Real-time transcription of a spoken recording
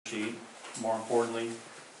more importantly.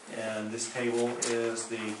 And this table is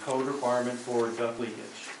the code requirement for duct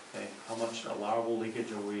leakage. Okay, how much allowable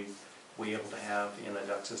leakage are we able to have in a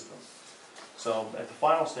duct system? So at the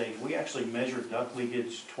final stage, we actually measure duct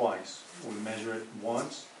leakage twice. We measure it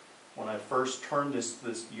once. When I first turn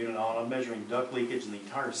this unit on, I'm measuring duct leakage in the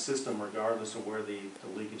entire system regardless of where the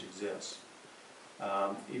leakage exists.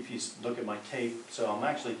 If you look at my tape, so I'm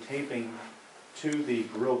actually taping to the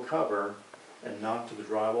grill cover and not to the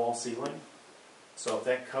drywall ceiling. So if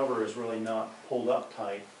that cover is really not pulled up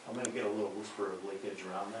tight, I'm going to get a little whisper of leakage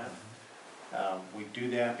around that. We do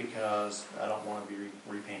that because I don't want to be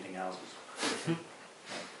repainting houses.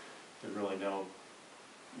 There's really no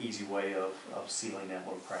easy way of sealing that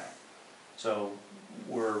little crack. So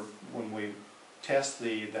when we test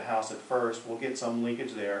the house at first, we'll get some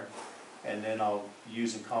leakage there, and then I'll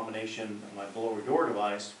use in combination my blower door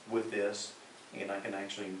device with this, and I can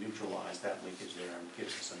actually neutralize that leakage there and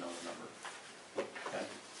gives us another number. Okay.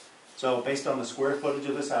 So based on the square footage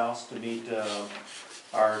of this house, to meet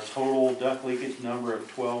our total duct leakage number of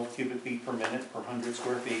 12 cubic feet per minute per 100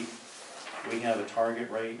 square feet, we have a target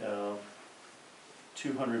rate of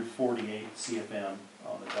 248 CFM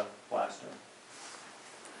on the Duct Blaster.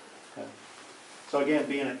 Okay. So again,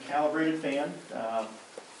 being a calibrated fan,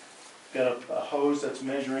 got a hose that's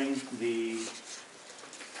measuring the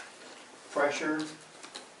pressure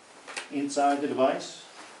inside the device.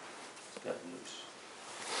 Got loose.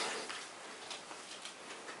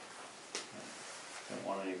 Don't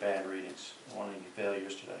want any bad readings. Don't want any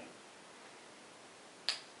failures today.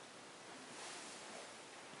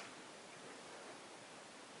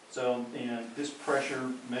 So, and this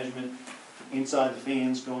pressure measurement inside the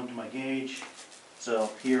fans going to my gauge.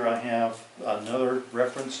 So here I have another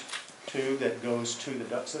reference tube that goes to the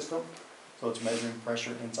duct system. So it's measuring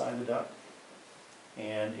pressure inside the duct.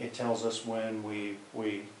 And it tells us when we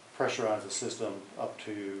pressurize the system up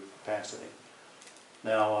to capacity.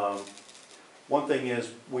 Now, one thing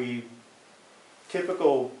is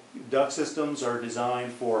typical duct systems are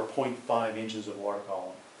designed for 0.5 inches of water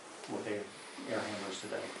column with air handlers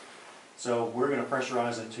today. So we're going to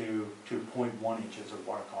pressurize it to 0.1 inches of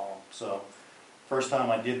water column. So first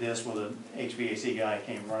time I did this with an HVAC guy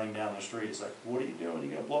came running down the street. He's like, "What are you doing?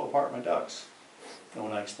 You're going to blow apart my ducts." And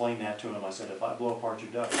when I explained that to him, I said, "If I blow apart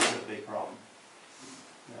your ducts, it's a big problem."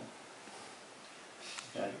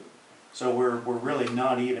 Yeah. Okay. So we're really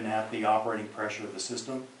not even at the operating pressure of the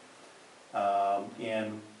system.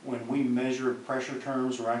 And when we measure pressure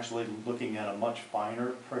terms, we're actually looking at a much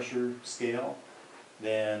finer pressure scale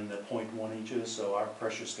than the 0.1 inches. So our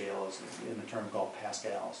pressure scale is in the term called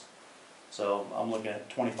pascals. So I'm looking at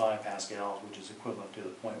 25 pascals, which is equivalent to the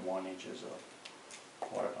 0.1 inches of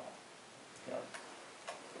water column. Yeah.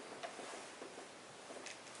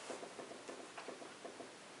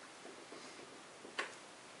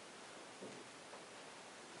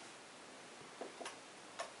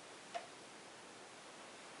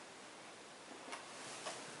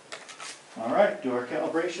 All right, do our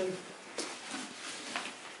calibration.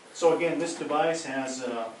 So again, this device has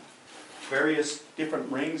various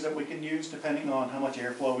different rings that we can use depending on how much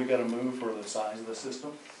airflow we got to move for the size of the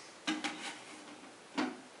system. And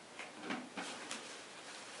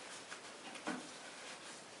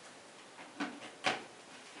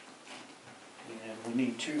we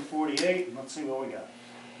need 248. Let's see what we got.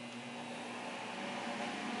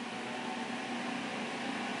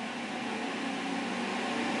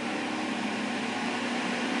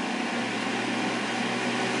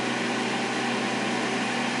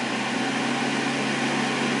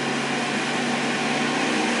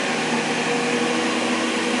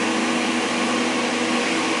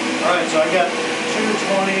 Alright, so I got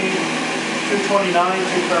 220, 229,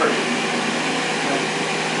 230.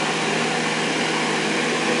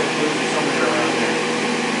 Somewhere around there.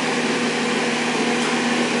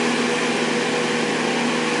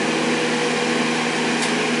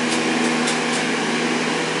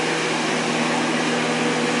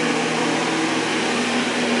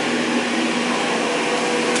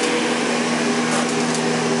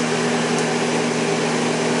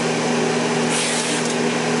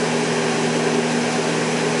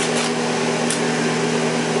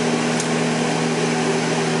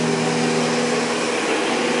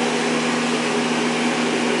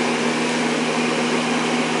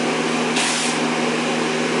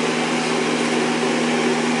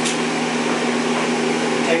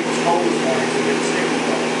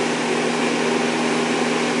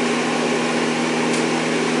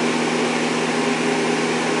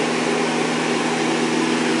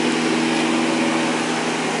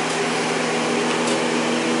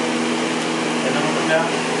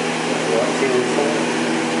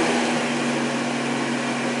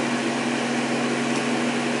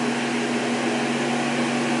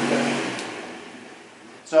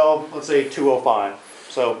 So let's say 205.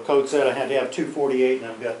 So code said I had to have 248 and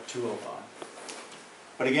I've got 205.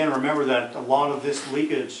 But again, remember that a lot of this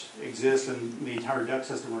leakage exists in the entire duct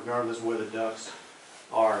system regardless of where the ducts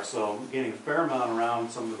are. So I'm getting a fair amount around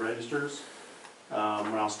some of the registers. When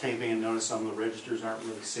I was taping, and noticed some of the registers aren't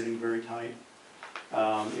really sitting very tight.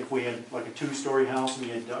 If we had like a 2-story house and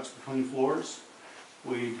you had ducts between floors,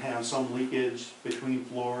 we'd have some leakage between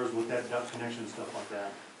floors with that duct connection and stuff like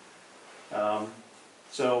that.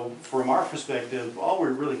 So from our perspective, all we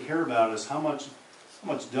really care about is how much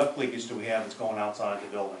duct leakage do we have that's going outside the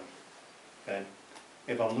building. Okay?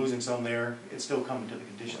 If I'm losing some there, it's still coming to the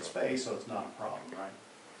conditioned space, so it's not a problem, right?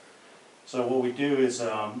 So what we do is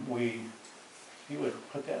you would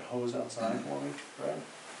put that hose outside for me, Brad?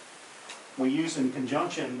 We use in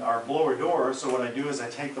conjunction our blower door, so what I do is I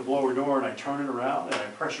take the blower door and I turn it around and I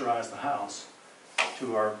pressurize the house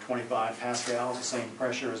to our 25 pascals, the same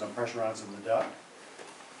pressure as I'm pressurizing the duct.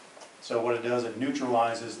 So what it does, it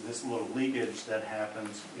neutralizes this little leakage that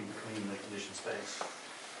happens in between the conditioned space.